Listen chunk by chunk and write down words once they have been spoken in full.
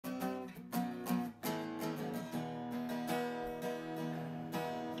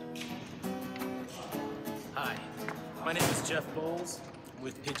My name is Jeff Bowles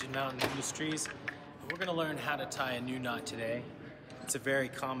with Pigeon Mountain Industries. We're going to learn how to tie a new knot today. It's a very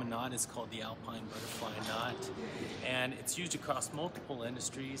common knot. It's called the Alpine butterfly knot, and it's used across multiple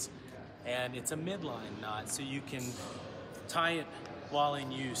industries, and it's a midline knot, so you can tie it while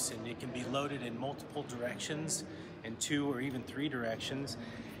in use, and it can be loaded in multiple directions, in 2 or even 3 directions,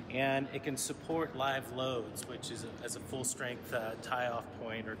 and it can support live loads, which is as a full strength tie-off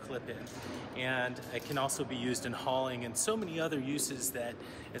point or clip-in. And it can also be used in hauling and so many other uses that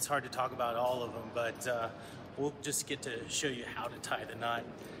it's hard to talk about all of them, but we'll just get to show you how to tie the knot,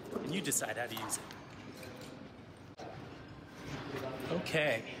 and you decide how to use it.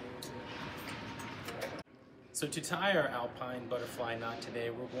 Okay. So to tie our Alpine butterfly knot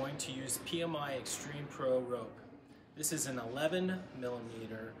today, we're going to use PMI Extreme Pro rope. This is an 11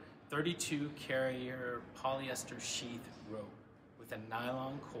 millimeter 32 carrier polyester sheath rope with a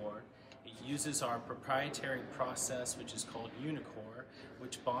nylon cord. It uses our proprietary process, which is called Unicore,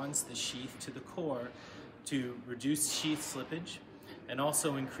 which bonds the sheath to the core to reduce sheath slippage and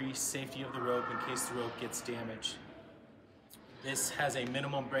also increase safety of the rope in case the rope gets damaged. This has a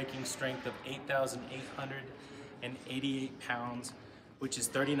minimum breaking strength of 8,888 pounds, which is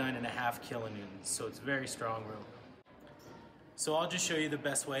 39.5 kilonewtons, so it's very strong rope. So I'll just show you the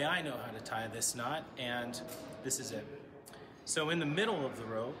best way I know how to tie this knot, and this is it. So in the middle of the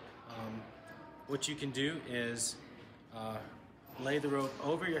rope, what you can do is lay the rope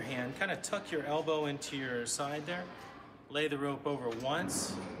over your hand, kind of tuck your elbow into your side there, lay the rope over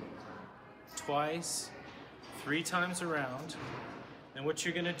once, twice, 3 times around, and what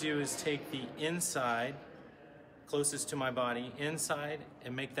you're gonna do is take the inside, closest to my body, inside,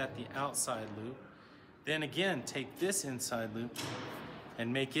 and make that the outside loop. Then again, take this inside loop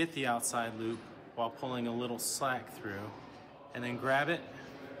and make it the outside loop while pulling a little slack through, and then grab it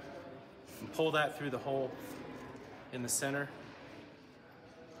and pull that through the hole in the center.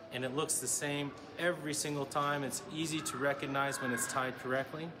 And it looks the same every single time. It's easy to recognize when it's tied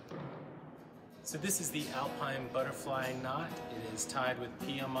correctly. So this is the Alpine butterfly knot. It is tied with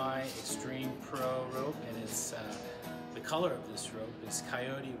PMI Extreme Pro rope, and it's the color of this rope is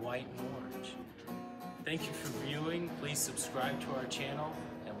coyote, white, and orange. Thank you for viewing. Please subscribe to our channel,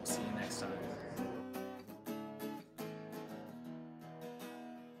 and we'll see you next time.